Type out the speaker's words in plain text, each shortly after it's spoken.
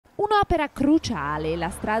Un'opera cruciale, la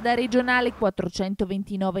strada regionale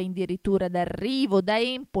 429 addirittura d'arrivo da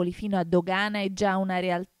Empoli fino a Dogana è già una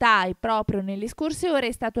realtà e proprio nelle scorse ore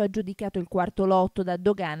è stato aggiudicato il quarto lotto da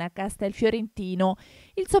Dogana a Castelfiorentino.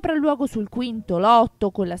 Il sopralluogo sul quinto lotto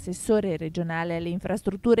con l'assessore regionale alle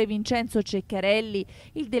infrastrutture Vincenzo Ceccarelli,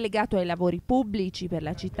 il delegato ai lavori pubblici per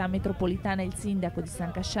la città metropolitana e il sindaco di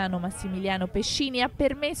San Casciano Massimiliano Pescini ha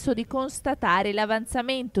permesso di constatare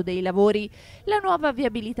l'avanzamento dei lavori. La nuova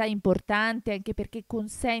viabilità è importante anche perché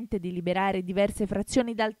consente di liberare diverse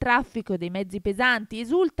frazioni dal traffico dei mezzi pesanti,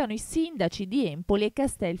 esultano i sindaci di Empoli e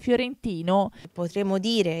Castelfiorentino. Potremmo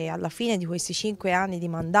dire alla fine di questi 5 anni di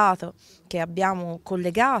mandato che abbiamo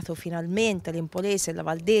collegato finalmente l'Empolese e la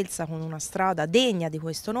Valdelsa con una strada degna di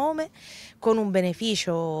questo nome, con un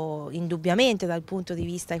beneficio indubbiamente dal punto di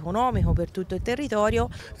vista economico per tutto il territorio.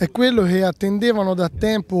 È quello che attendevano da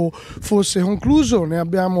tempo fosse concluso, ne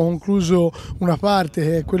abbiamo concluso una parte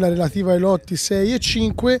che è quella relativa ai lotti 6 e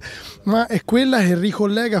 5, ma è quella che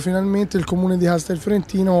ricollega finalmente il comune di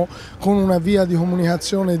Castelfiorentino con una via di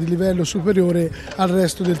comunicazione di livello superiore al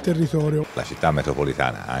resto del territorio. La città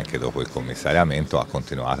metropolitana, anche dopo il commissariamento, ha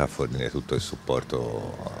continuato a fornire tutto il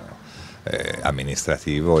supporto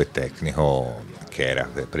amministrativo e tecnico che era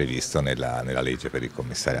previsto nella legge per il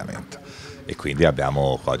commissariamento, e quindi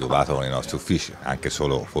abbiamo coadiuvato con i nostri uffici, anche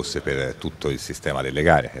solo fosse per tutto il sistema delle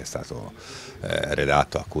gare che è stato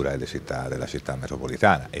redatto a cura della città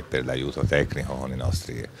metropolitana, e per l'aiuto tecnico con i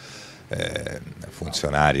nostri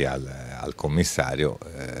funzionari al commissario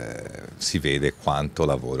si vede quanto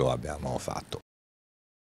lavoro abbiamo fatto.